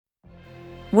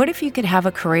What if you could have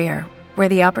a career where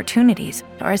the opportunities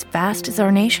are as vast as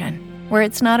our nation, where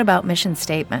it's not about mission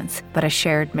statements, but a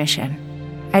shared mission?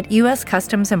 At U.S.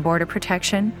 Customs and Border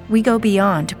Protection, we go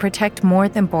beyond to protect more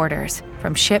than borders.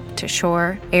 From ship to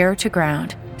shore, air to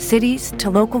ground, cities to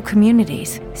local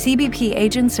communities, CBP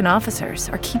agents and officers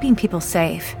are keeping people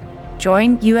safe.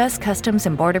 Join U.S. Customs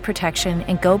and Border Protection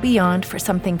and go beyond for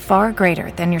something far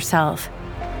greater than yourself.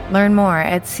 Learn more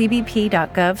at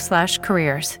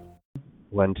cbp.gov/careers.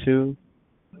 1, 2.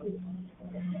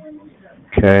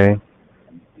 Okay.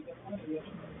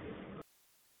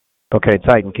 Okay,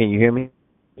 Titan, can you hear me?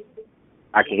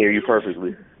 I can hear you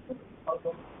perfectly.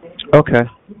 Okay.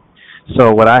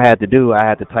 So what I had to do, I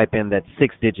had to type in that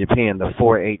 6-digit PIN, the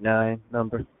 489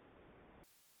 number.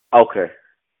 Okay.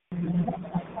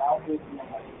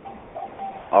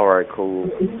 All right, cool.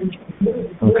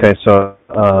 Okay, so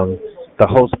the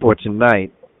host for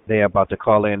tonight, they're about to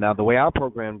call in. Now, the way our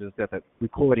program is that the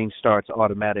recording starts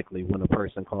automatically when a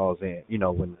person calls in,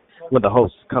 when the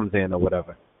host comes in or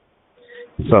whatever.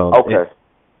 So, okay.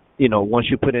 Once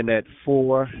you put in that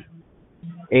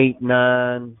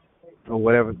 489 or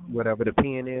whatever the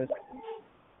PIN is.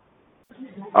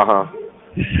 Uh-huh.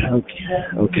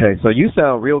 Okay, so you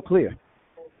sound real clear.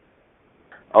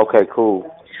 Okay, cool.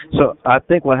 So I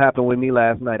think what happened with me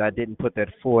last night, I didn't put that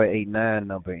 489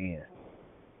 number in.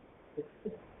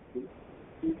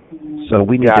 So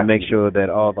we need to make sure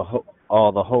that all the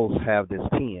hosts have this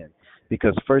PIN,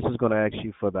 because first it's going to ask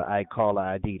you for the caller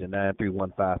ID, the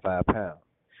 93155#.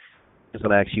 It's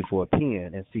going to ask you for a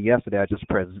PIN, and see, yesterday I just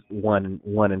pressed one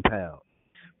and pound,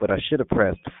 but I should have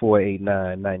pressed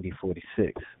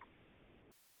 489-9046.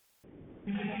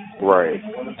 Right.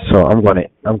 So I'm gonna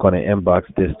inbox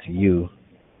this to you.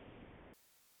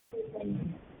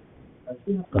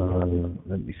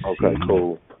 Let me see. Okay,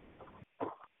 cool.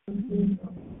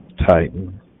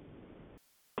 Titan.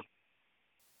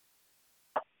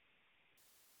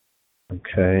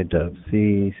 Okay, Dub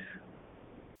C's.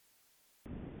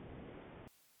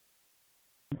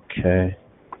 Okay.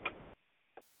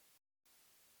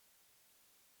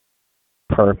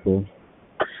 Purple.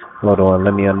 Hold on,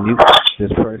 let me unmute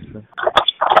this person.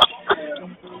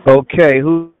 Okay,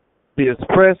 who is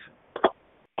Press?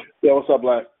 Yeah, what's up,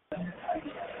 Black?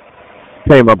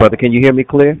 Hey, my brother, can you hear me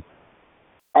clear?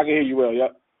 I can hear you well,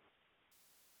 yep.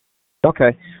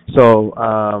 Okay, so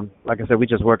like I said, we're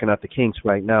just working out the kinks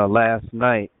right now. Last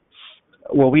night,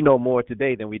 well, we know more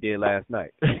today than we did last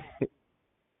night.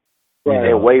 Right,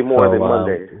 and way more than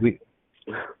Monday.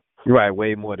 Right,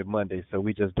 way more than Monday. So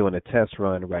we're just doing a test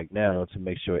run right now to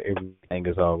make sure everything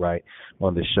is all right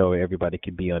on the show. Everybody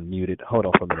can be unmuted. Hold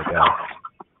on for a minute, guys.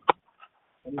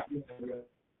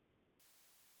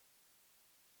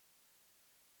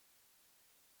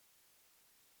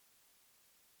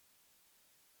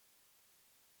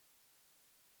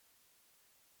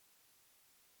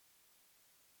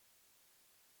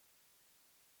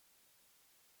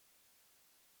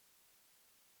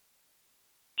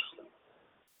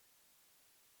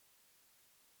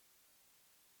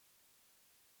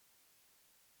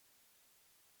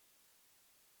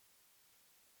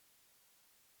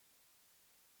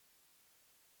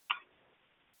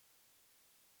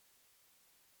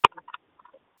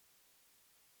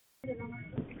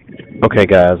 Okay,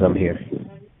 guys, I'm here.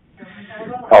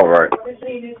 All right.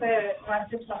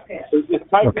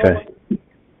 Okay.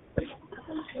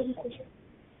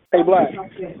 Hey, Black.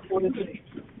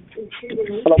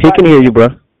 Hello, He can hear you, bro.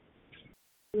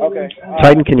 Okay.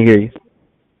 Titan can hear you.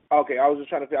 Okay, I was just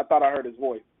trying to I thought I heard his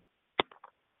voice.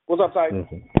 What's up, Titan?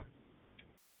 Mm-hmm.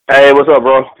 Hey, what's up,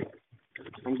 bro?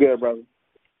 I'm good, brother.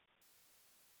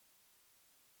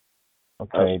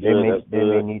 Okay, they may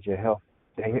need your help.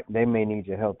 They may need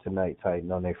your help tonight,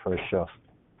 Titan, on their first show.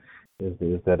 Is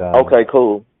that okay,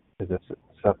 cool. Is this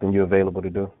something you're available to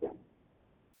do?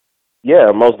 Yeah,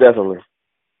 most definitely.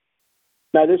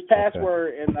 Now, this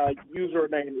password and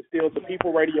username is still the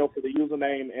People Radio for the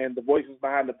username and the voices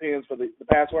behind the pins for the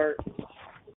password?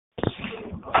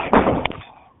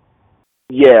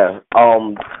 Yeah.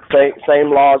 Same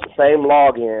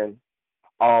login.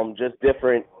 Just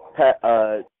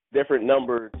different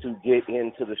number to get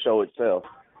into the show itself.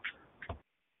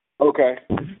 Okay.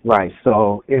 Right.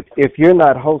 So if you're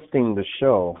not hosting the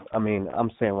show, I mean, I'm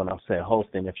saying when I say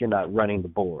hosting, if you're not running the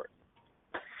board,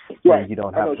 right, you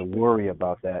don't have to worry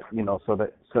about that. So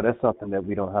that's something that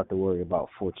we don't have to worry about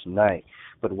for tonight.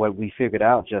 But what we figured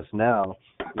out just now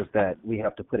was that we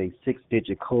have to put a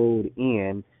 6-digit code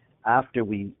in after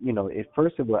we,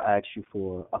 first it will ask you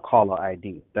for a caller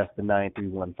ID. That's the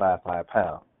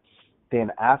 93155#.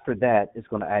 Then after that, it's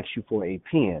going to ask you for a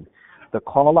PIN. The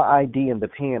caller ID and the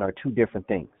PIN are two different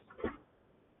things.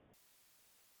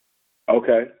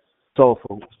 Okay. So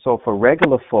for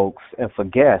regular folks and for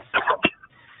guests,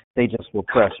 they just will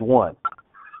press 1.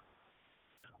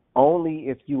 Only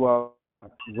if you are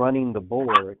running the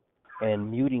board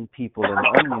and muting people and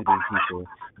unmuting people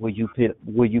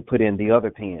will you put in the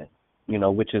other pin,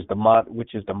 which is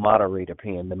the moderator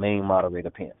pin, the main moderator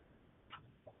pin.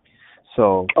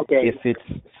 So okay.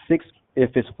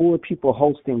 if it's 4 people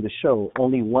hosting the show,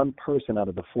 only one person out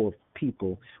of the 4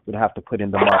 people would have to put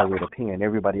in the moderator pin.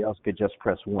 Everybody else could just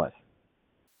press 1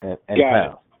 and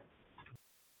pound.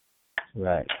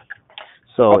 Right.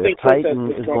 So if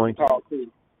Titan is going to call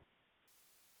too.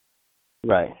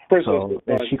 Right. So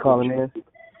is she calling in?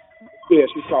 Yeah,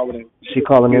 she's calling in. She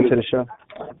calling into the show?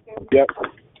 Yep.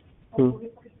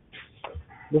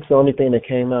 That's the only thing that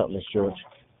came out, Miss George.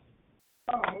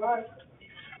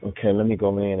 Okay, let me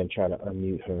go in and try to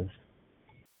unmute her.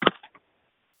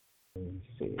 Let me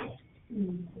see.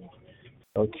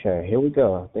 Okay, here we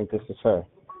go. I think this is her.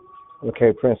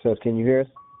 Okay, Princess, can you hear us?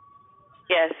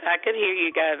 Yes, I could hear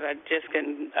you guys. I just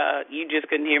couldn't. You just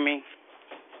couldn't hear me.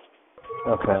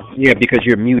 Okay. Yeah, because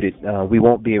you're muted. We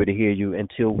won't be able to hear you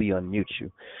until we unmute you.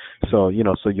 So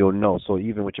so you'll know. So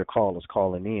even with your callers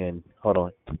calling in, hold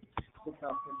on.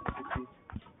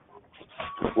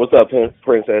 What's up,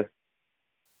 Princess?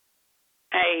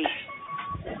 Hey.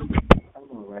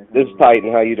 This is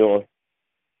Titan. How you doing?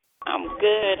 I'm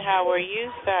good. How are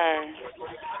you, sir?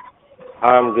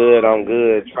 I'm good.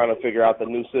 Trying to figure out the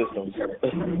new system. I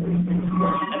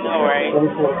know, right?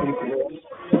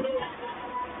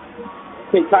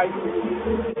 Hey, Tyson.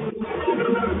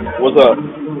 What's up?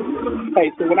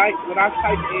 Hey, so when I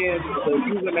type in the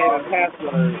username and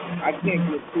password, I can't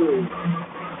get through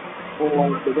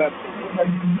on the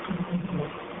website.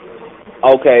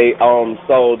 Okay.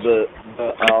 So the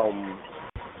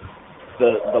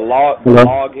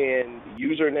login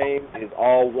username is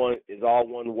all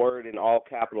one word and all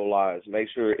capitalized. Make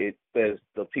sure it says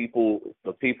the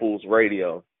People's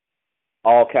Radio,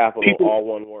 all capital, all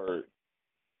one word.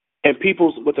 And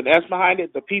People's with an S behind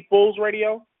it, the People's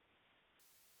Radio?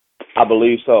 I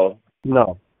believe so.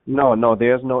 No,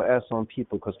 there's no S on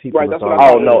people because people. Right, that's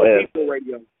what no S. People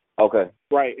Radio. Okay.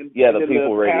 Right. And, yeah, and the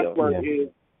People the Radio. Password is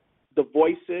the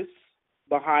voices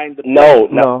behind the. No,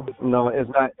 it's not.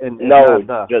 It's no,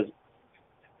 not just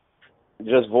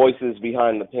voices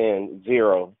behind the pen.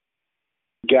 0.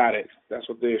 Got it. That's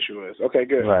what the issue is. Okay,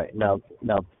 good. Right. Now,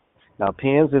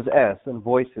 pins is S and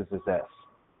voices is S.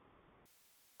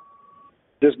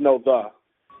 There's no the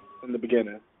in the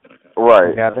beginning.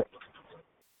 Right. Got it?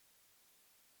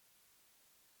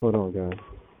 Hold on, guys.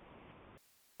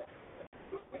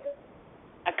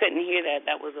 I couldn't hear that.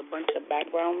 That was a bunch of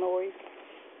background noise.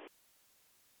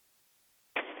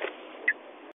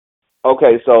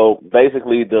 Okay, so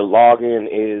basically the login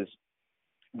is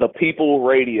the People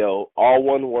Radio, all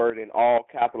one word in all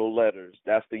capital letters.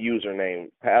 That's the username.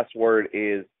 Password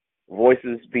is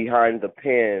voices behind the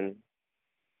pen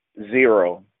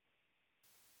 0.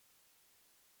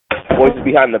 Voices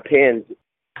behind the pen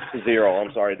 0.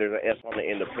 I'm sorry, there's an S on the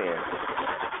end of pen.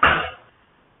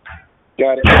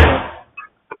 Got it.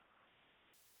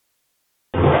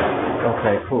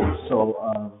 Okay, cool. So,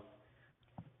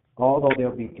 although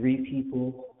there'll be 3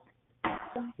 people,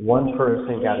 one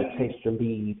person got to take the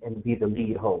lead and be the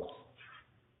lead host.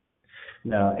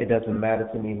 Now, it doesn't matter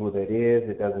to me who that is.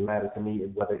 It doesn't matter to me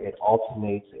whether it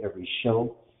alternates every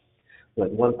show.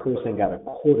 But one person got to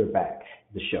quarterback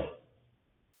the show.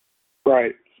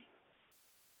 Right.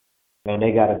 And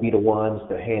they got to be the ones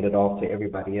to hand it off to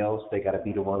everybody else. They got to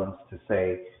be the ones to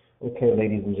say, okay,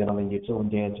 ladies and gentlemen, you're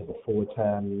tuned in to the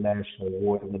 4-time national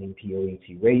award-winning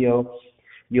P.O.E.T. Radio.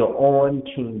 You're on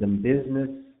Kingdom Business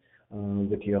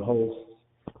with your hosts,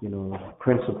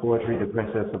 Prince of Poetry, the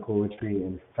Princess of Poetry,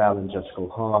 and Fallon Just Go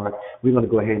Hard. We're going to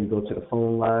go ahead and go to the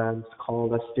phone lines.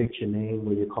 Call us, state your name,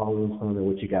 where you're calling from, and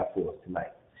what you got for us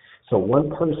tonight. So one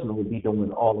person will be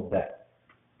doing all of that.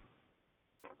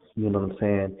 You know what I'm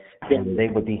saying? And they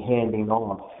would be handing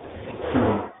off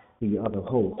to the other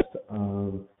host.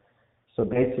 So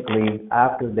basically,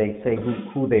 after they say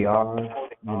who they are,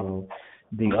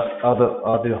 the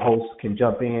other hosts can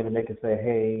jump in and they can say,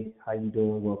 hey, how you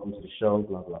doing? Welcome to the show,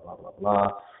 blah, blah, blah, blah, blah.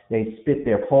 They spit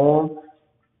their poem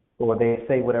or they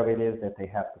say whatever it is that they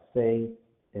have to say,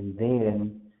 and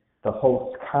then the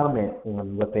hosts comment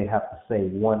on what they have to say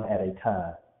one at a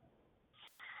time.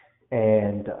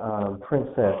 And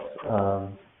Princess,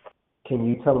 can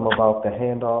you tell them about the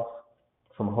handoff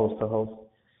from host to host?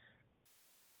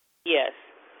 Yes.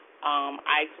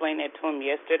 I explained that to him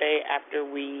yesterday after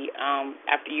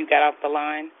you got off the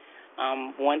line.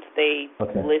 Once they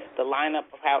list the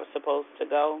lineup of how it's supposed to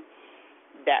go,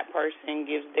 that person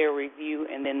gives their review,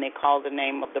 and then they call the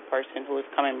name of the person who is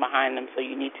coming behind them. So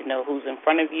you need to know who's in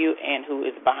front of you and who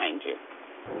is behind you.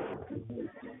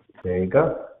 There you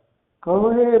go. Go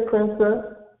ahead, Princess.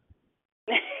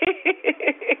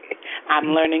 I'm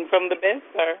learning from the best,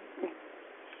 sir.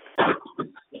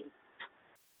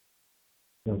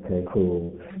 Okay,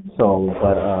 cool. So,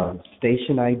 but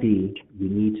station ID, we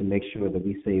need to make sure that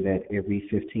we say that every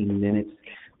 15 minutes.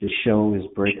 The show is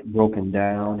broken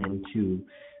down into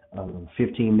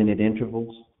 15-minute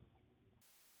intervals.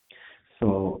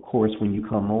 So, of course, when you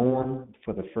come on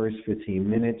for the first 15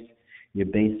 minutes, you're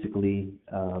basically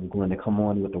going to come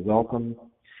on with a welcome.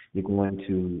 You're going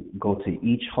to go to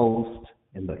each host,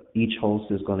 and each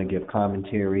host is going to give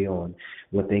commentary on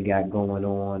what they got going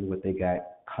on, what they got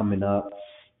coming up,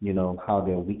 you know, how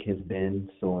their week has been,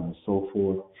 so on and so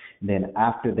forth. And then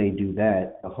after they do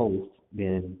that, the host,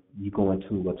 then you go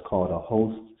into what's called a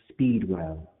host speed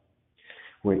round,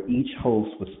 where each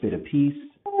host will spit a piece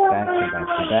back to back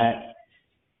to back.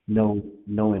 No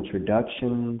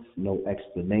introductions, no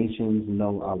explanations,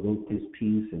 no I wrote this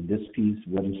piece and this piece,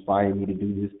 what inspired me to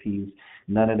do this piece,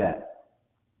 none of that.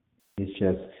 It's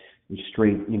just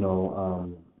straight,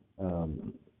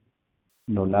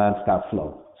 nonstop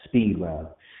flow, speed round.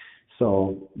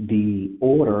 So the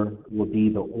order will be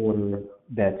the order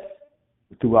that's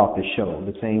throughout the show.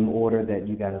 The same order that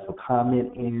you guys will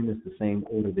comment in is the same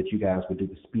order that you guys will do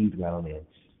the speed round in.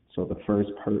 So the first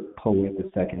poet,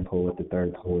 the second poet, the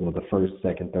third poet, or the first,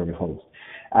 second, third host.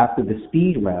 After the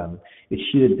speed round, it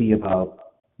should be about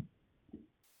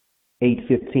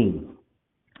 8:15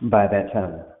 by that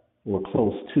time, or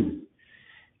close to.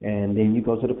 And then you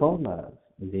go to the phone lines,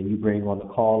 and then you bring on the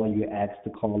caller. You ask the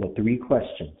caller 3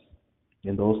 questions,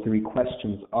 and those 3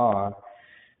 questions are: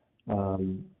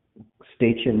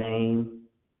 state your name,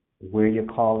 where you're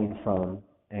calling from,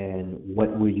 and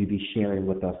what will you be sharing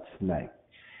with us tonight.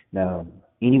 Now,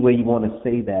 any way you want to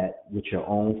say that with your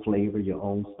own flavor, your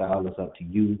own style, is up to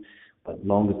you, but as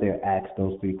long as they're asked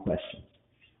those 3 questions.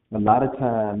 A lot of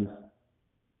times,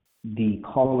 the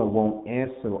caller won't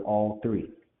answer all 3.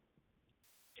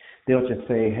 They'll just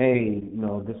say, hey,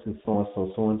 this is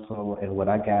so-and-so, so-and-so, and what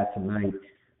I got tonight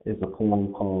is a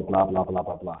poem called blah, blah, blah,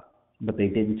 blah, blah. But they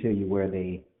didn't tell you where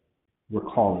they were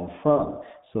calling from.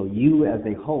 So you, as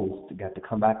a host, got to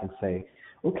come back and say,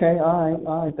 okay,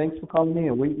 all right, thanks for calling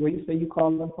in. Where you say you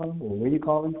calling from, or where you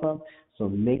calling from? So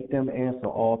make them answer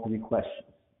all 3 questions.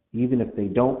 Even if they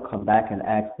don't, come back and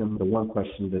ask them the one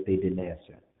question that they didn't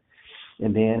answer.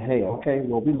 And then, hey, okay,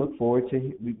 well, we're looking forward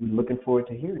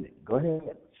to hearing it. Go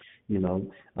ahead.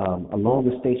 Along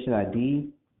with station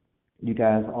ID, you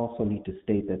guys also need to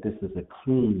state that this is a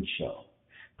clean show,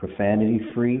 profanity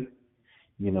free,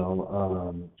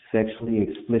 sexually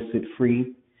explicit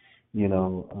free,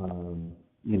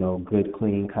 good,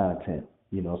 clean content,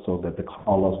 so that the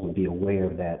callers would be aware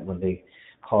of that when they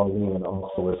call in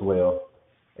also as well.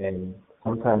 And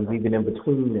sometimes even in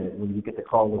between that, when you get the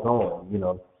callers on,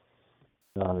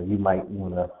 you might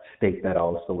want to state that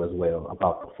also as well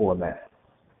about the format.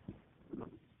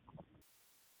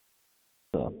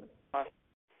 So.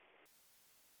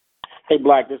 Hey,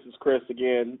 Black, this is Chris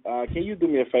again. Can you do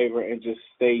me a favor and just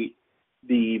state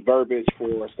the verbiage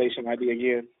for station ID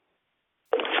again?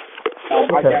 The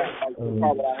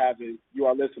part that I have is you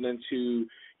are listening to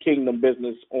Kingdom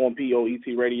Business on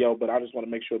P.O.E.T. Radio, but I just want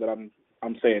to make sure that I'm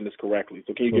saying this correctly.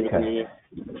 So can you give it to me again?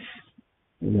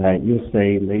 All right, you'll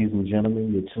say, ladies and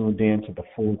gentlemen, you're tuned in to the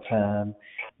full-time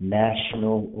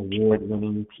national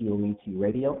award-winning P.O.E.T.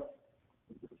 Radio.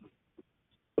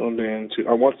 Tuned in to.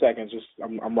 1 second, just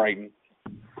I'm writing.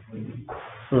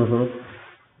 Mm-hmm.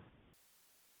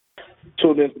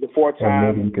 Tuned in to the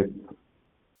full-time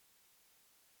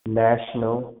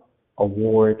national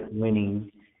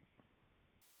award-winning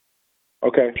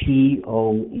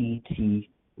P.O.E.T.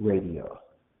 Radio.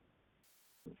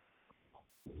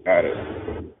 Got it.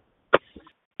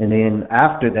 And then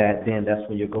after that, that's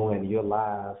when you're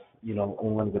live,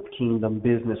 on with Kingdom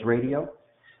Business Radio.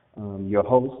 Your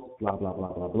host, blah, blah,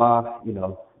 blah, blah, blah,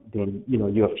 then,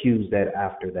 you'll fuse that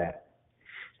after that.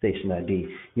 Station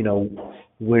ID,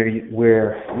 where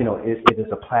it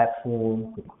is a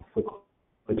platform for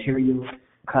material,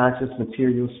 conscious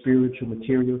material, spiritual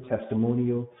material,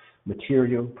 testimonial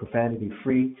material, profanity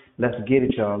free. Let's get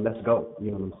it, y'all. Let's go.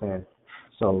 You know what I'm saying?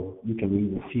 So you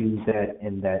can fuse that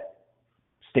in that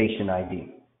station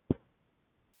ID.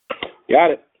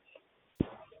 Got it.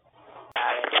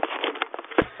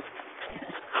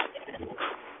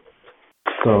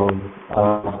 So,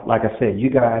 like I said,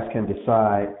 you guys can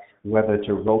decide whether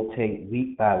to rotate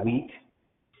week by week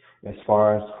as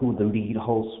far as who the lead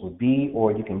host would be,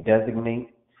 or you can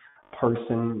designate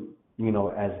person,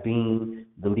 as being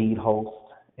the lead host.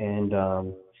 And,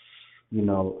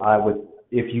 I would,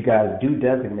 if you guys do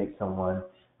designate someone,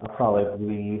 I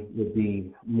probably would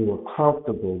be more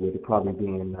comfortable with it probably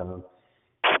being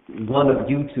one of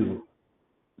you two,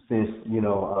 since,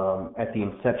 at the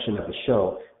inception of the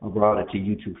show, I brought it to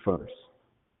you two first.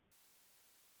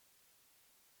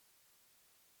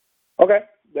 Okay,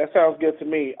 that sounds good to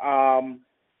me. I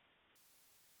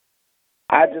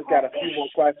just got a few more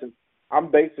questions. I'm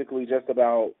basically just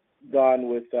about done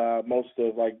with most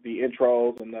of like the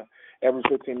intros and the every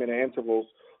 15-minute intervals.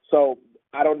 So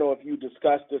I don't know if you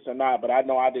discussed this or not, but I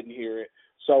know I didn't hear it.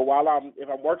 So if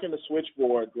I'm working the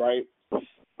switchboard, right,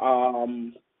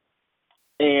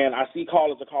 and I see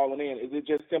callers are calling in, is it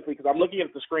just simply because I'm looking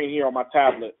at the screen here on my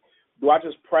tablet? Do I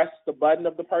just press the button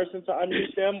of the person to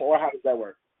unmute them, or how does that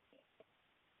work?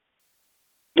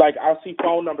 Like, I see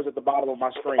phone numbers at the bottom of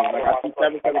my screen. Like, I see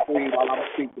 773 while I'm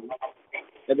speaking.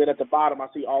 And then at the bottom, I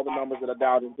see all the numbers that are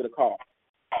dialed into the call.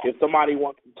 If somebody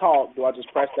wants to talk, do I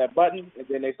just press that button and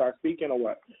then they start speaking, or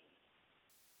what?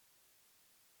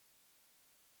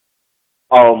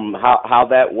 How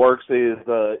that works is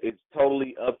it's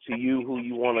totally up to you who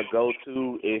you want to go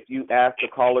to. If you ask the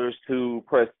callers to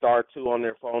press *2 on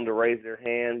their phone to raise their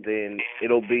hand, then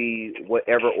it'll be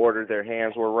whatever order their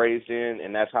hands were raised in,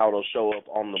 and that's how it'll show up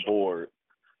on the board.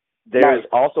 There's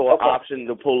also an option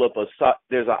to pull up a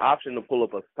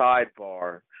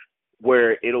sidebar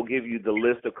where it'll give you the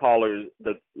list of callers,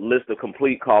 the list of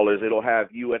complete callers. It'll have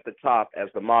you at the top as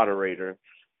the moderator,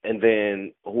 and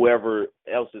then whoever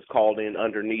else is called in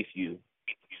underneath you.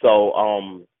 So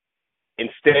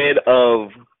instead of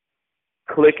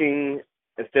clicking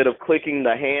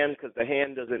the hand, because the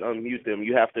hand doesn't unmute them,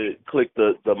 you have to click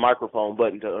the microphone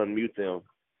button to unmute them.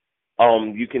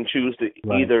 You can choose to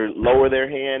either lower their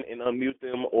hand and unmute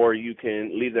them, or you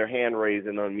can leave their hand raised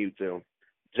and unmute them,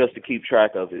 just to keep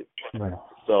track of it. Right.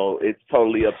 So it's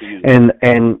totally up to you.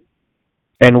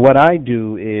 And what I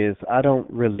do is I don't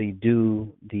really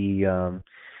do the,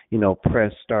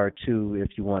 press *2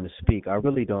 if you want to speak. I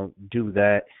really don't do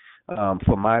that.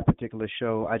 For my particular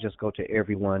show, I just go to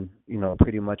everyone,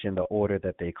 pretty much in the order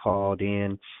that they called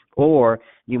in. Or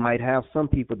you might have some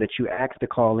people that you ask to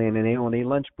call in and they're on a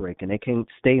lunch break and they can't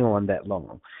stay on that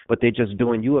long. But they're just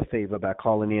doing you a favor by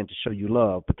calling in to show you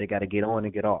love, but they got to get on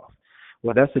and get off.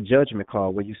 Well, that's a judgment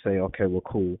call where you say, okay, well,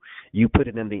 cool. You put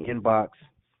it in the inbox.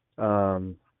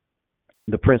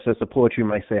 The Princess of Poetry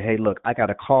might say, hey, look, I got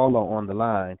a caller on the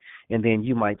line. And then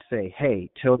you might say, hey,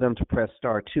 tell them to press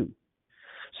 *2.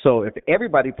 So if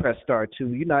everybody press *2,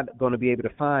 you're not going to be able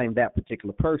to find that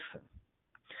particular person.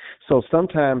 So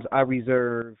sometimes I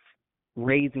reserve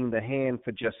raising the hand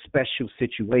for just special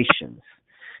situations.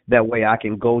 That way I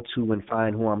can go to and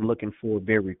find who I'm looking for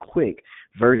very quick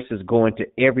versus going to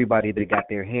everybody that got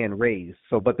their hand raised.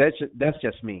 So, but that's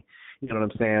just me. You know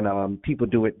what I'm saying? People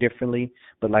do it differently.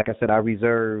 But like I said, I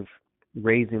reserve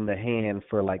raising the hand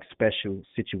for like special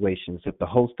situations. If the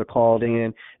host are called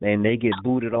in and they get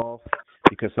booted off,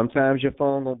 because sometimes your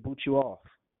phone will boot you off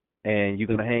and you're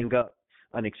going to hang up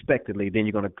unexpectedly. Then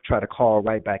you're going to try to call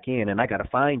right back in and I got to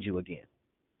find you again.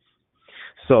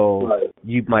 So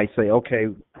you might say, okay,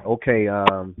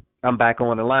 I'm back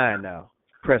on the line now.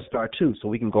 Press *2 so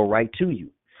we can go right to you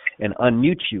and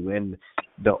unmute you. And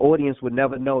the audience would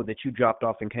never know that you dropped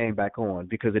off and came back on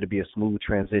because it'd be a smooth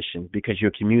transition because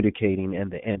you're communicating in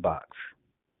the inbox.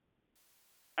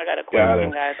 I got a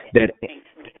question, guys.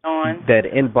 That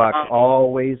inbox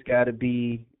always got to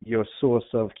be your source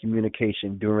of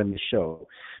communication during the show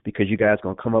because you guys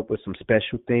going to come up with some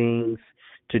special things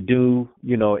to do,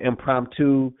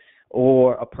 impromptu,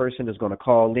 or a person is going to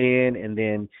call in and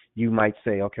then you might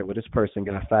say, okay, well, this person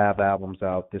got 5 albums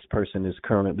out. This person is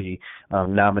currently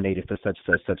nominated for such.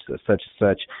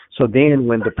 So then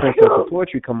when the Princess of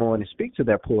Poetry come on and speak to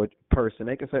that person,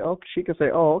 they can say, she can say,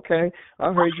 okay,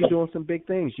 I heard you doing some big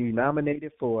things. You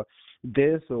nominated for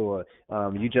this, or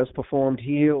you just performed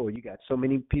here, or you got so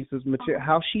many pieces of material.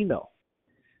 How'll she know?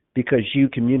 Because you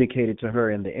communicated to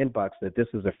her in the inbox that this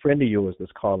is a friend of yours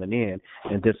that's calling in,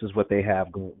 and this is what they have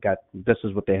This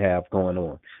is what they have going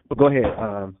on. But go ahead,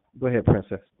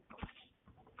 Princess.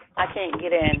 I can't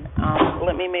get in.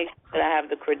 Let me make sure that I have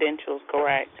the credentials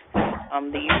correct.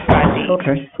 The user ID.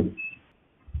 Okay.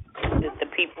 Is the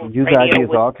people. User ID is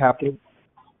all capital.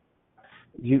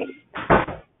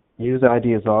 User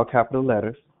ID is all capital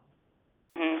letters.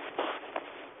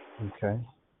 Mm-hmm. Okay.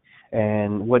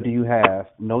 And what do you have?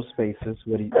 No spaces.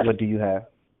 What do you have?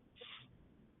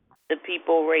 The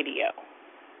People Radio.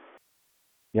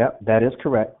 Yep, that is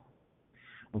correct.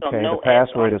 Okay, so no the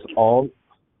password is all.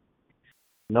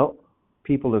 Nope,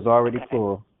 People is already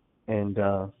plural, And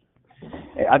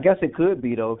I guess it could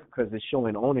be though, because it's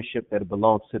showing ownership that it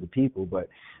belongs to the people. But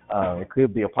it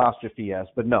could be apostrophe S,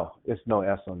 but no, it's no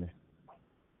S on there.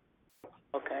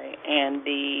 Okay, and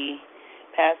the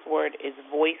password is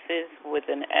voices with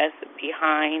an S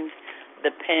behind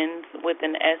the pins with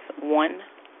an S1,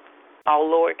 all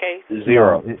lowercase?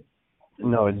 Zero.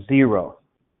 No, it's zero.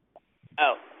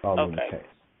 Oh, All okay. lowercase.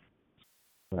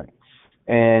 Right.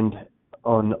 And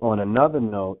on another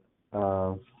note,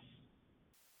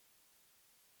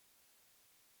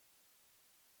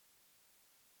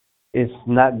 it's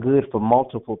not good for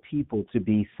multiple people to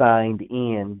be signed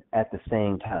in at the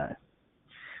same time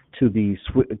to the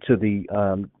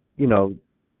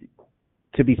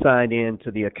to be signed in to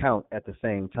the account at the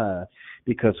same time,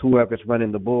 because whoever's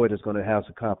running the board is going to have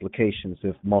some complications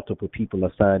if multiple people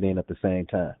are signed in at the same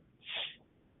time.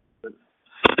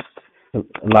 A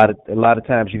lot of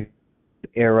times you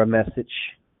error message,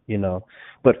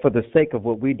 but for the sake of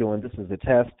what we're doing, this is a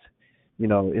test.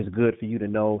 It's good for you to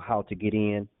know how to get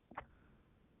in.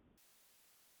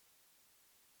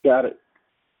 Got it.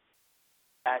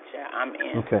 Gotcha, I'm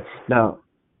in. Okay.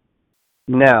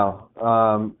 Now,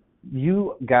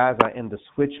 you guys are in the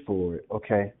switchboard,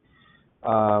 okay?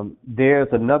 There's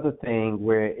another thing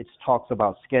where it talks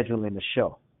about scheduling the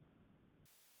show.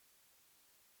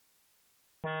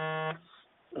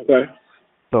 Okay.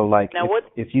 So, like, now,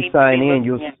 if you sign in,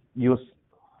 you'll.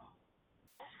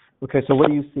 Okay. So, what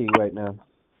do you see right now?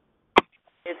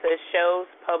 It says shows,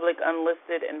 public,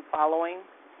 unlisted, and following,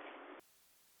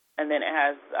 and then it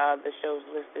has the shows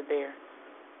listed there.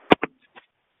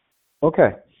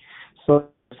 Okay. So,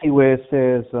 see where it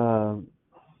says the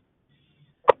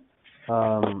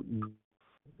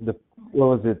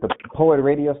P.O.E.T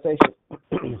radio station?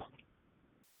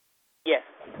 Yes.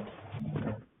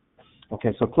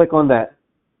 Okay, so click on that.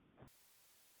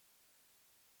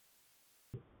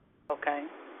 Okay.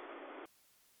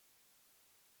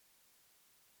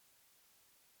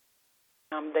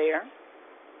 I'm there.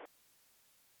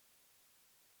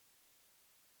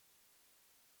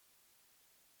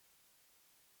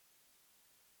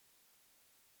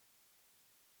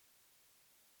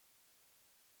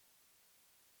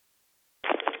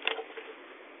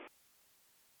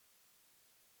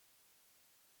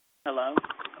 Hello?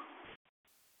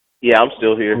 Yeah, I'm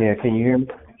still here. Yeah, can you hear me?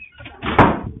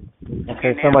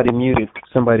 Okay, somebody muted.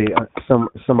 Somebody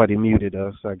muted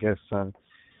us. I guess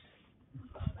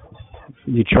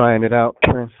you trying it out,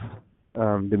 Prince?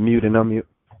 The mute and unmute.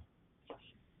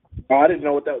 Oh, I didn't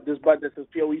know what this button that says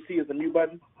P.O.E.T. is the mute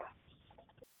button.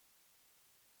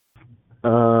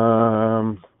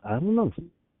 I don't know.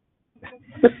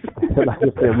 Like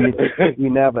I said, we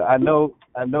never. I know.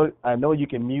 You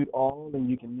can mute all and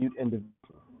you can mute individual.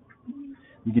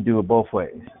 You can do it both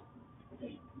ways.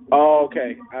 Oh,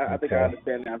 okay. I think I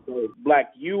understand now. So,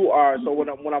 Black, you are. So when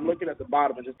I'm looking at the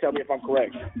bottom, and just tell me if I'm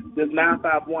correct. This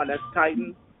 951, that's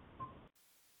Titan.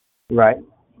 Right.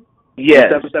 Yes,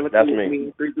 772 that's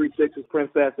me. 336 is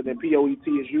Princess, and then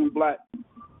P.O.E.T. is you, Black.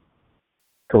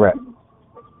 Correct.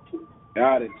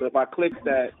 Got it. So if I click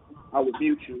that, I would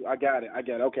mute you. I got it.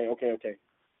 Okay.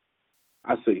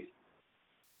 I see.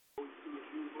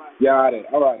 Got it.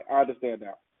 All right. I understand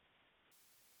now.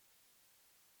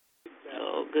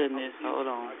 Oh, goodness. Hold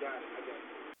on. I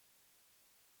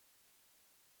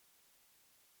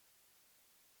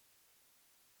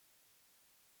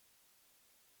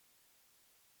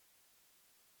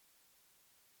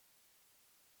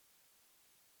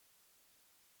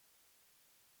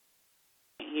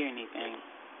can't hear anything.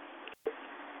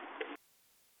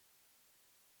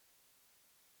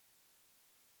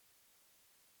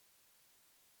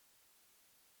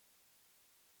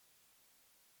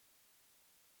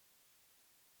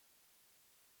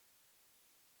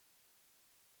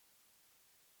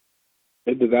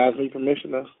 It denies me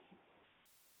permission, though.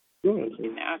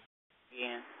 Now,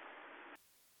 yeah.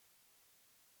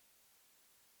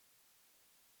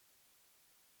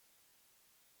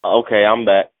 Okay, I'm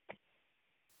back.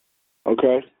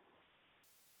 Okay.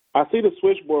 I see the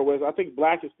switchboard where I think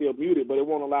Black is still muted, but it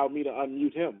won't allow me to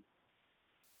unmute him.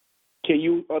 Can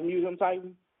you unmute him,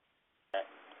 Titan?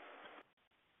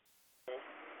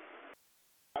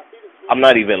 I'm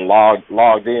not even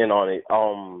logged in on it.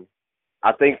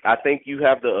 I think you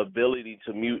have the ability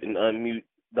to mute and unmute.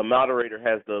 The moderator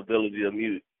has the ability to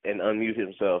mute and unmute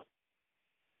himself.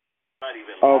 Not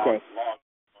even logged on it.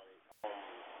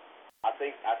 I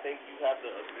think you have the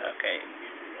ability. Okay.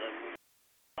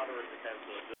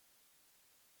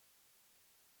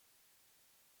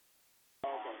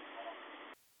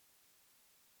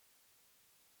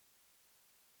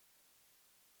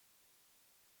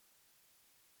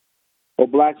 Well,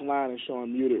 black line is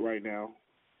showing muted right now.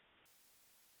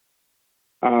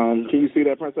 Can you see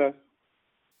that, Princess?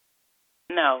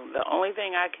 No, the only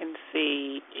thing I can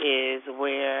see is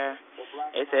where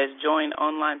it says join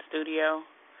online studio.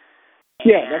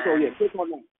 Yeah, that's what. Yeah, click on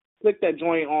that. Click that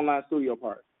join online studio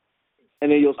part,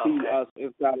 and then you'll see us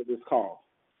inside of this call.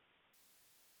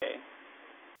 Okay.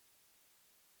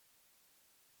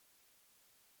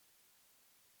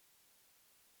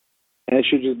 And it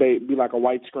should just be like a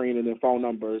white screen and then phone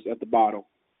numbers at the bottom.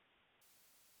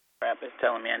 Crap, it's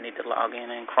telling me I need to log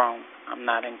in Chrome. I'm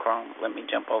not in Chrome. Let me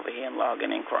jump over here and log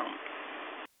in Chrome.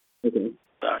 Okay.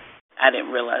 Sorry. I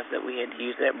didn't realize that we had to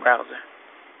use that browser.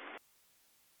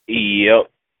 Yep.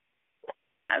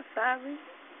 I'm sorry.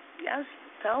 Y'all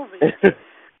told me.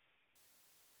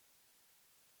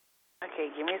 Okay,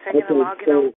 give me a second to log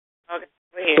in.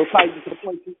 So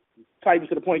tighten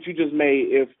to the point you just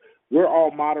made. If we're all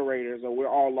moderators or we're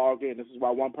all logged in, this is why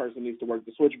one person needs to work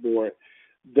the switchboard,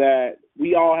 that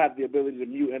we all have the ability to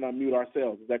mute and unmute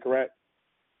ourselves. Is that correct?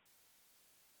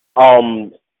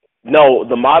 No,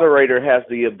 the moderator has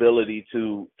the ability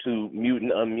to mute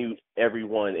and unmute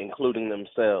everyone, including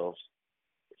themselves.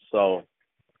 So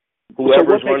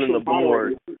whoever's running the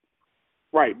board.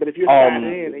 Right, but if you're signed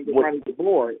in and you're running the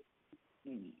board,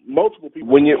 multiple people.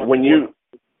 When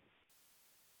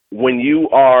you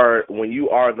are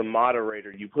the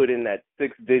moderator, you put in that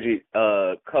 6-digit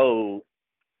code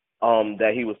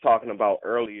that he was talking about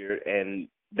earlier, and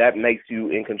that makes you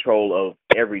in control of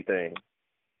everything.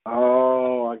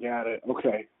 Oh, I got it.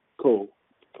 Okay, cool.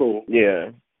 Yeah.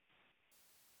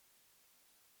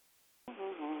 I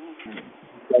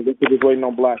guess we're just waiting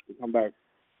on Black to come back.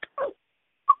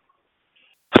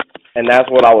 And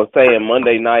that's what I was saying.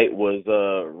 Monday night was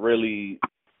really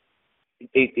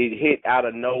it hit out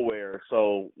of nowhere.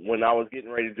 So when I was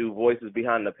getting ready to do Voices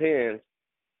Behind the Pens,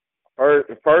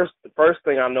 first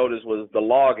thing I noticed was the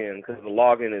login, because the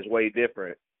login is way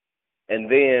different. And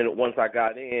then once I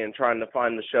got in, trying to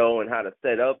find the show and how to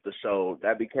set up the show,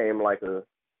 that became like a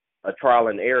trial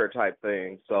and error type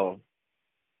thing. So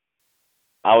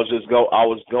I was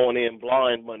going in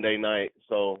blind Monday night.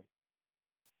 So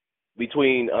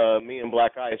between me and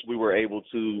Black Ice, we were able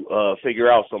to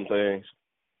figure out some things.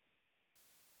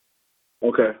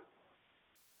 Okay.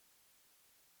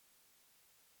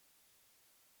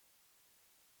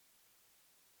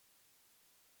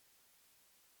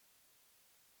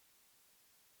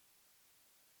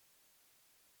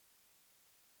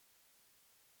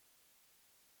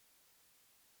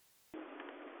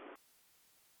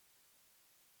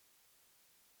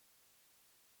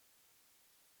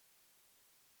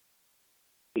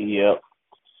 Yep.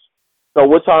 So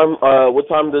what time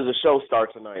does the show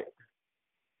start tonight?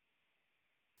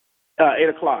 8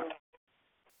 o'clock.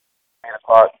 8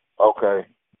 o'clock. Okay.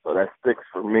 So that's 6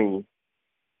 for me.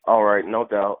 All right, no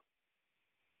doubt.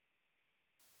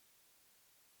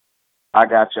 I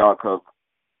got y'all cooked.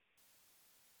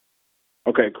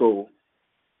 Okay, cool.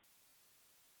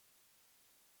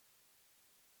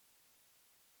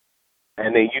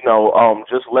 And then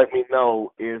just let me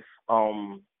know if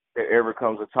there ever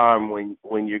comes a time when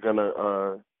you're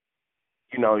gonna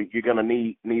you're gonna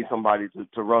need somebody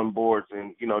to run boards,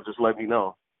 and just let me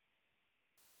know.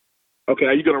 Okay,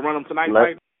 are you gonna run them tonight,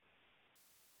 right?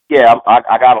 Yeah,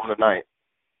 I got them tonight.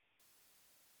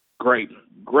 Great.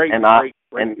 And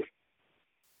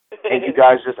you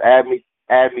guys just add me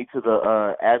to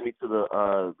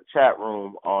the chat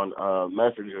room on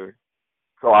Messenger,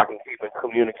 so I can keep in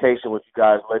communication with you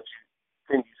guys. Let you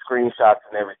send you screenshots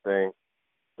and everything,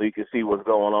 so you can see what's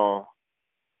going on.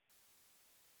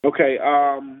 Okay.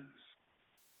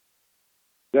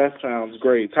 That sounds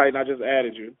great. Titan, I just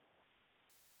added you.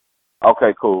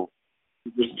 Okay, cool.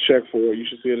 Just check for it. You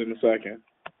should see it in a second.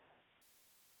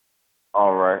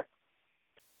 All right.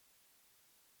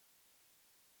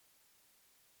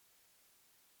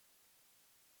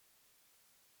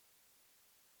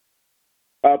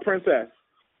 Princess.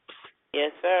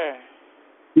 Yes, sir.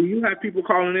 Do you have people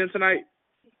calling in tonight?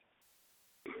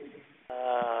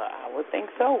 I would think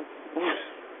so.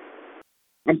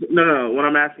 No. What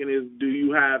I'm asking is, do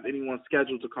you have anyone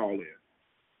scheduled to call in?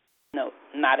 No,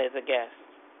 not as a guest.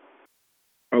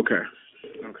 Okay.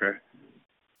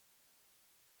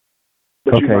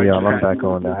 Okay, y'all, I'm back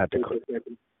on. I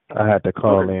had to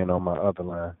call in on my other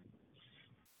line.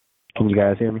 Can you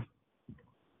guys hear me?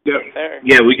 Yep. Sir.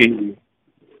 Yeah, we can hear you.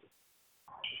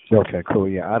 Okay, cool.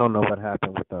 Yeah, I don't know what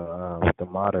happened with the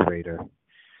moderator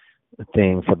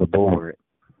thing for the board,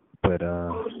 but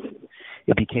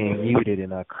it became muted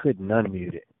and I couldn't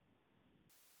unmute it.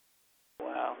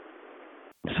 Wow.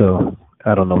 So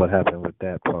I don't know what happened with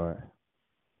that part.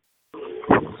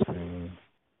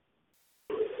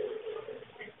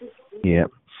 Yeah.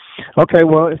 Okay.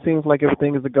 Well, it seems like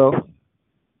everything is a go.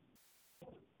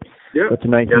 Yeah. But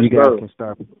tonight, Yes, you guys sir. can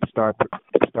start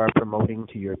start promoting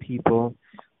to your people.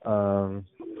 Um,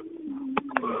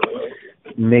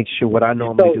 make sure what I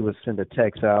normally So, do is send a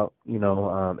text out, in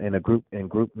a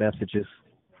group messages.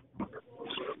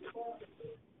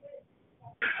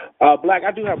 Black,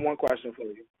 I do have one question for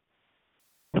you.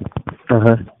 Uh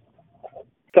huh.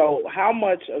 So, how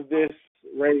much of this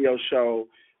radio show,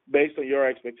 based on your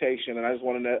expectation, and I just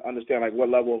want to understand like what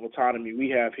level of autonomy we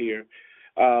have here,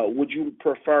 would you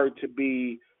prefer to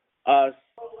be us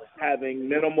having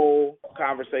minimal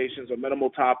conversations or minimal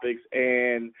topics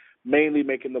and mainly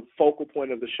making the focal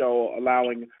point of the show,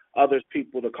 allowing others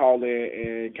people to call in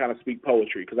and kind of speak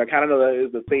poetry? Because I kind of know that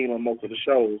is the theme on most of the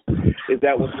shows. Is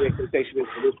that what the expectation is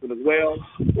for this one as well,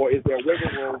 or is there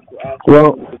wiggle room for us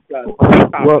Well, to discuss well,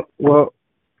 topics? well,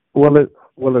 well,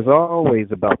 it's always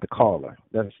about the caller.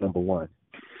 That's number one.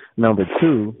 Number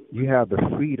two, you have the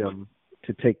freedom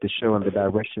to take the show in the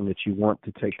direction that you want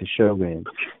to take the show in.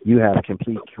 You have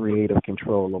complete creative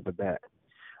control over that.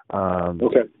 Um,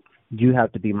 Okay. you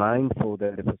have to be mindful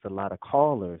that if it's a lot of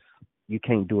callers, you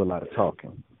can't do a lot of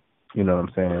talking. You know what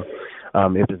I'm saying?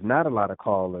 If there's not a lot of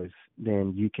callers,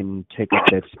 then you can take up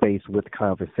that space with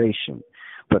conversation.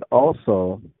 But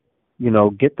also,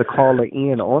 get the caller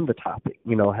in on the topic.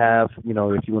 If you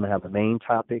want to have a main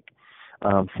topic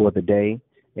for the day,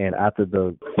 and after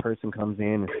the person comes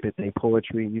in and spit their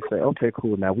poetry, you say, okay,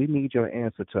 cool. Now we need your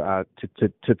answer to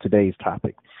today's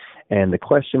topic, and the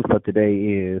question for today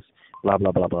is blah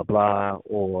blah blah blah blah,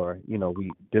 or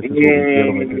this is what we're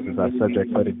dealing with. This is our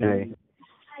subject for today.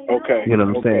 Okay. You know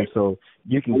what I'm saying? Okay. So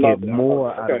you I can love get that. I love more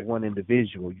that. out of Okay. one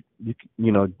individual.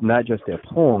 Not just their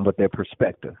poem, but their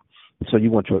perspective. So you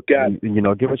want Got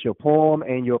it. give us your poem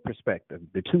and your perspective,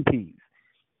 the two P's.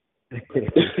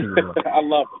 I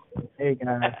love it. Hey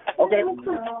guys. Okay.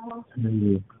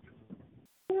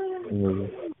 Yeah.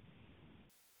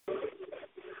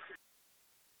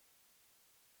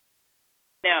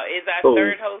 Now, is our Cool.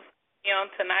 third host on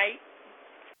tonight?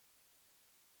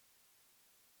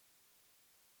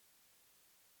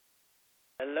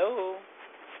 Hello.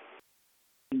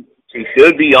 She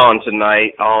should be on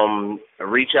tonight.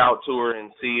 Reach out to her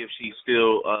and see if she's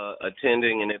still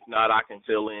attending, and if not, I can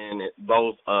fill in at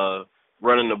both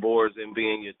running the boards and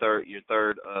being your third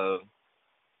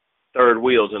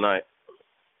wheel tonight.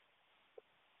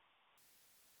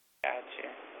 Gotcha.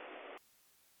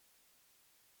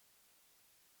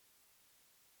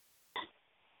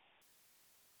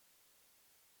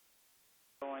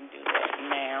 Go and do that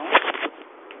now.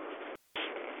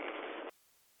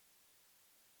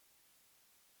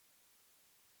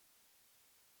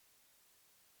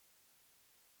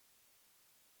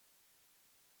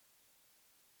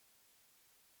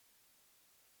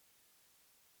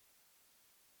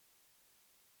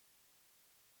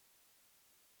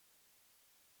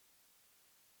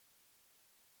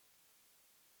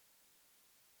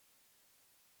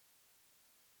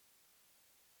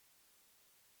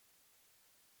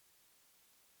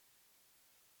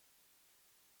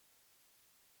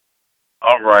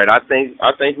 All right, I think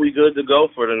we good to go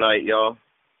for tonight, y'all.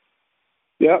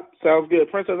 Yep. Sounds good.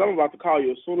 Princess, I'm about to call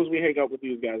you as soon as we hang up with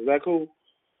these guys. Is that cool?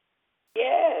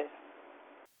 Yes.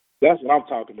 That's what I'm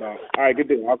talking about. All right, good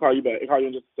deal. I'll call you back. I'll call you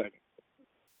in just a second.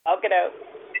 Okay, doke.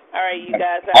 All right, you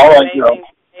guys All have an right, amazing y'all. day.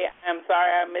 I'm sorry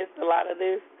I missed a lot of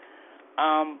this,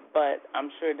 but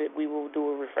I'm sure that we will do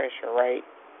a refresher, right?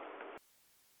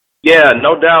 Yeah,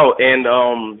 no doubt.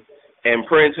 And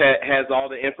Prince has all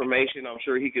the information. I'm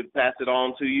sure he could pass it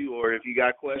on to you, or if you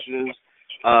got questions,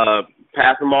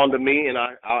 pass them on to me, and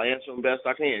I'll answer them best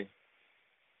I can.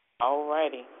 All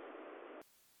righty.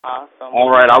 Awesome. All Well,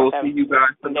 you right, I guys will have see you guys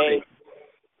a good day. tonight.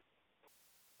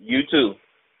 You too.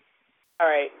 All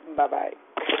right. Bye-bye.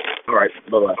 All right,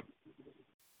 bye-bye.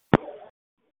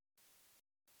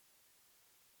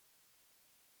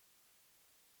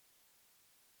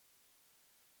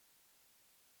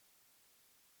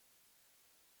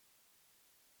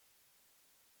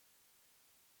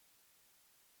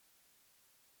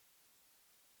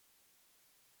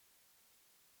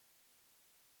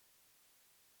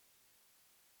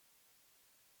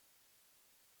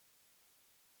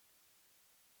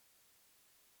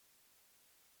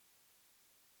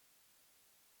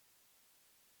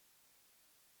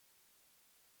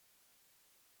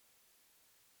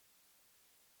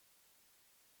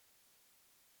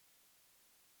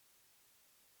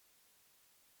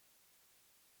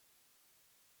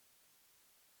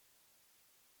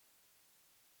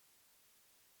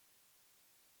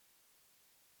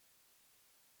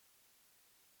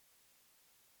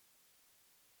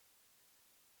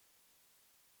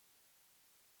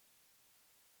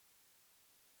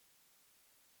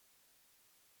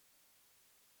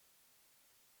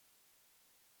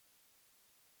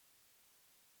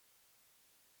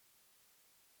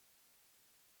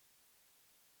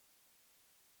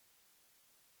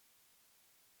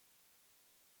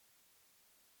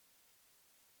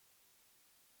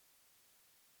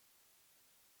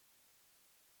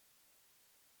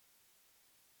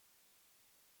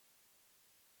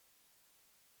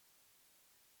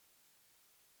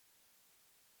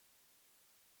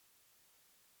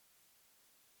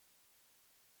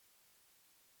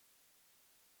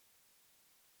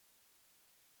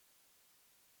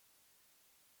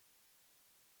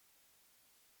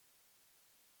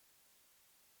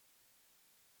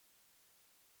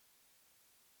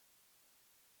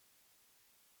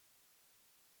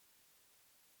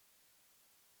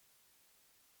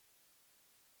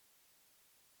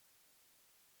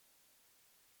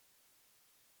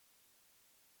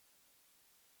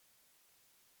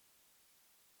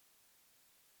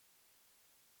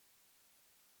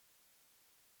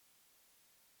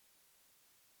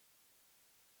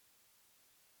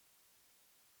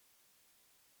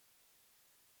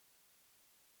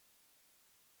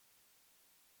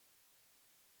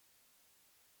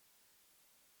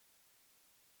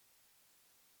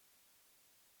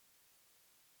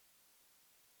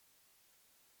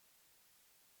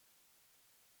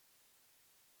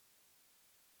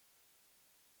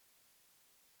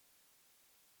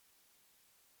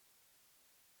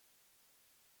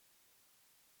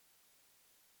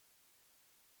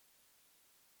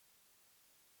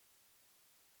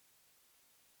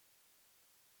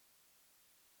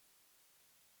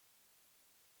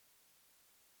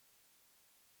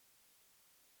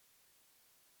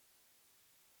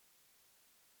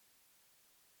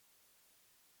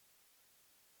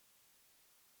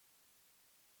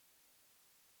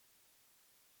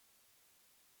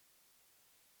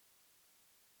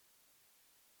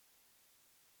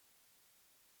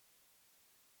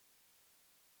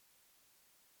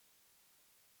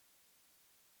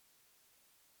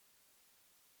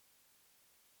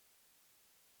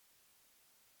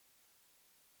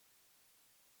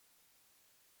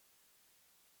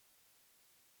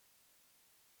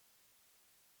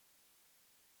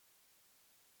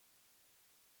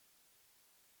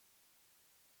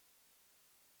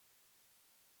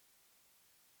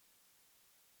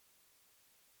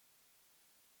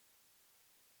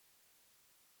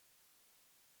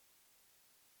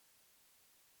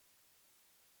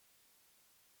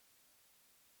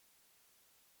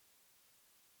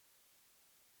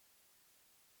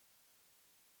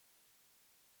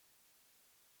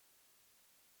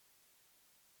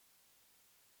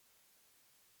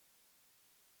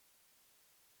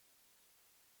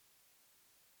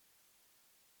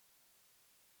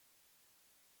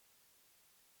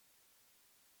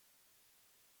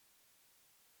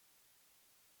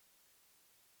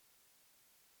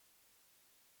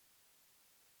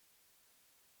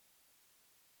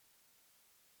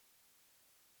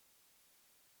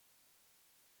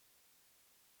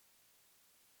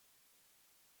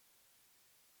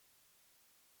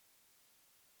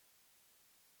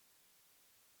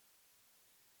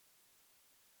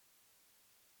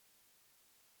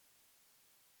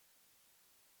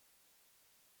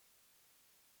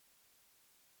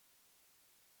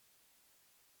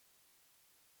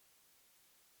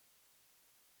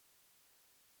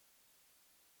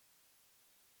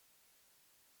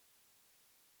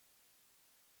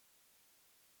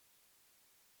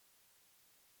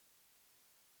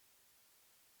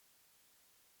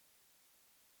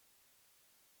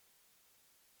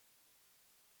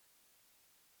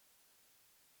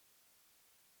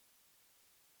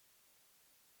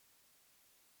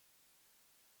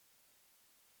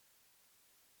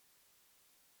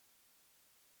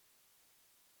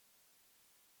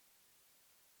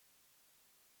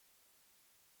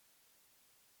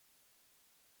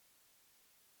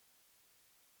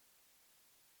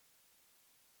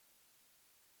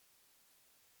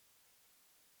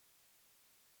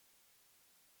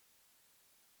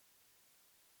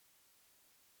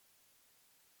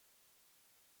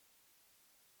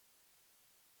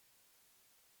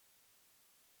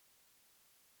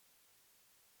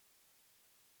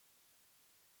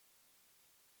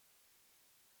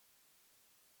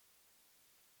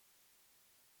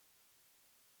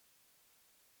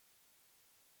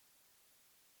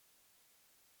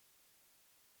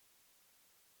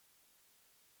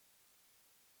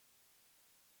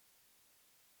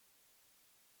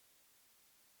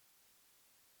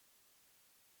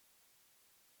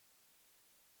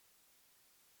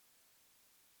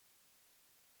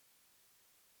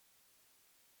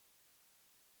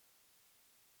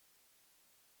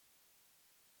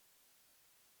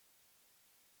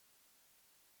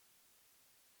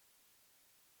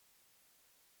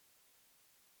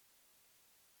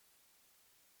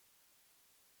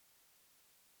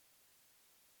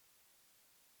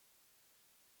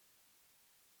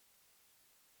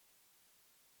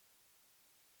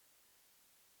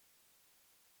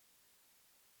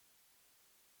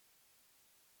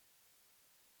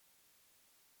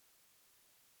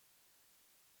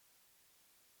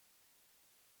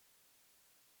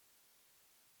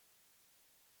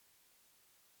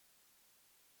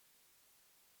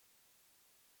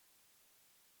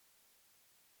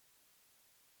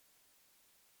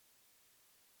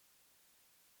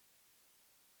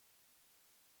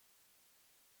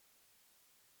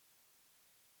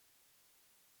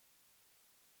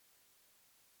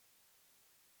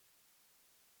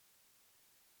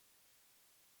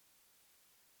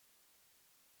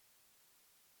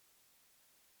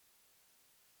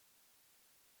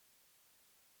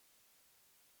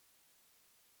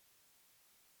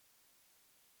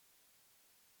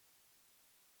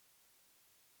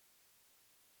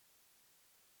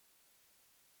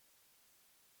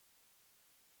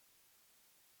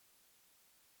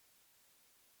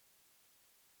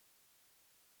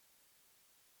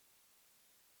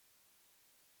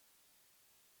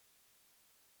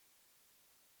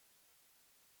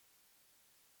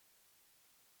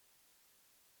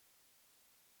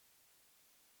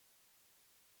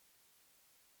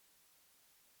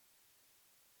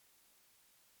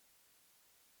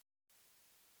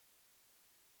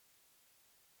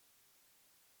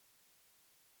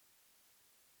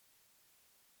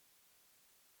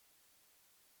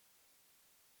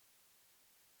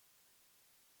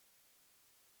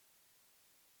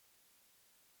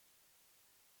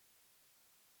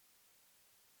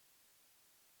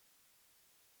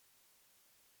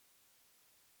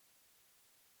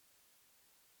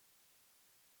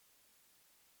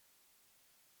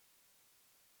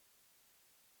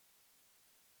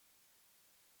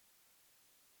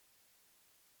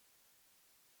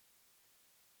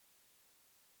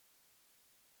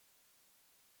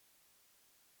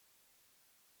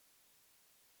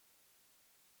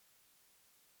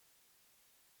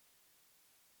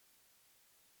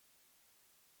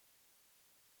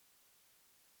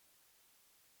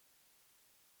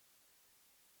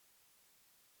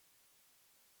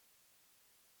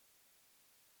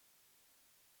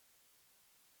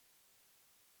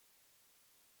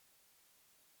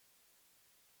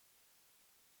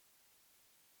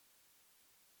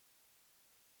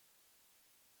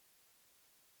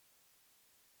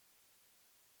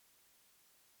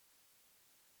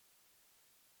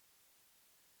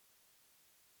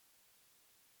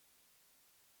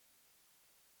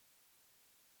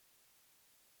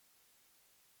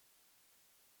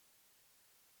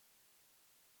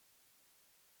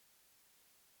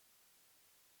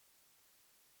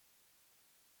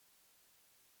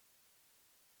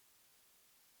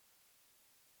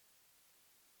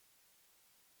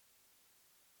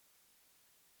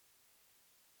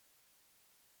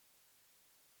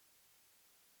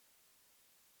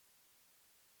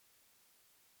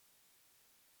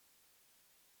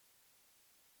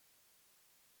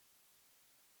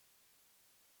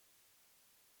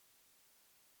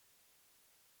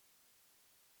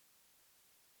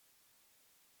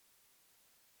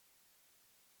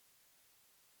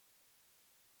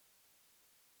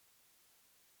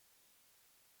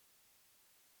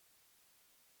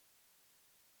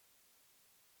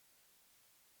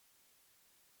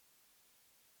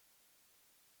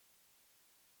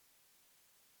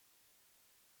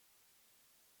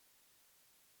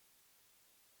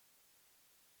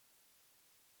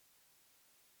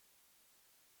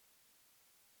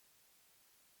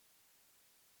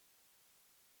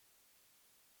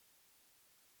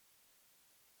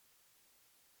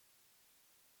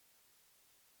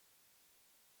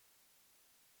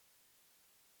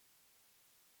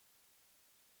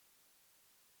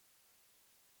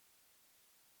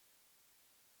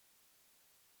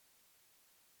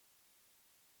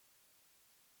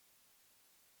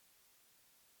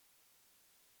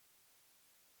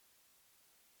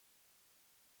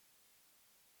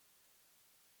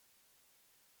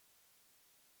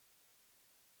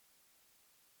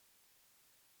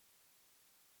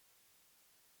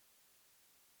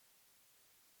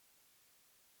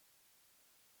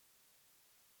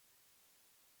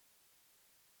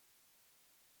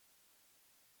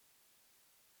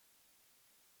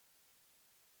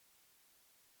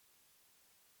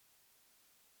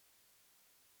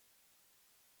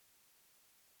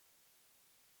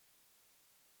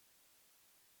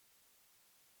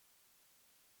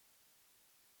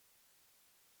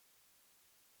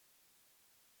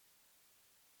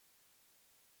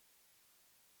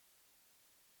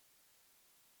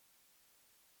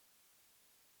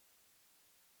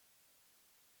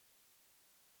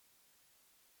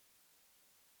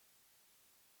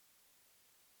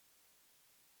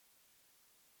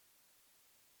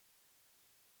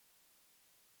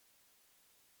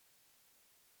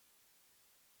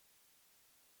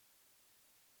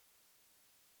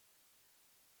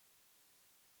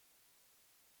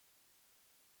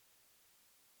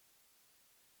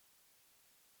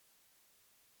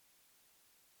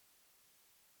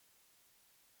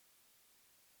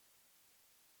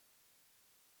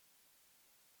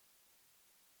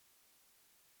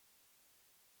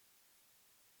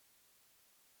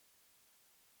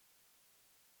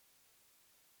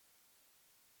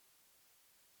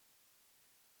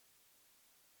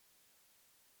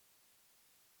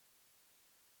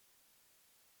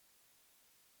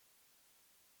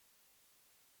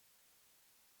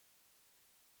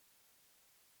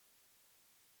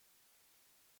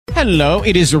 Hello,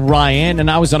 it is Ryan,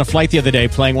 and I was on a flight the other day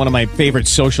playing one of my favorite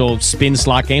social spin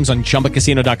slot games on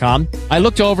ChumbaCasino.com. I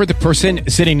looked over at the person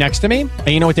sitting next to me, and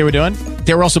you know what they were doing?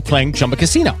 They were also playing Chumba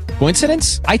Casino.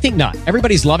 Coincidence? I think not.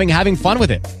 Everybody's loving having fun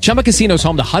with it. Chumba Casino is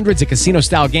home to hundreds of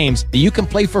casino-style games that you can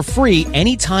play for free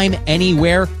anytime,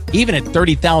 anywhere, even at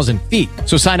 30,000 feet.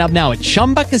 So sign up now at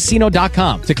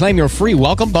ChumbaCasino.com to claim your free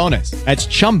welcome bonus. That's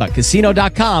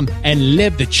ChumbaCasino.com and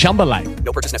live the Chumba life.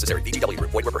 No purchase necessary. VGW.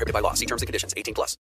 Void where prohibited by law. See terms and conditions. 18+.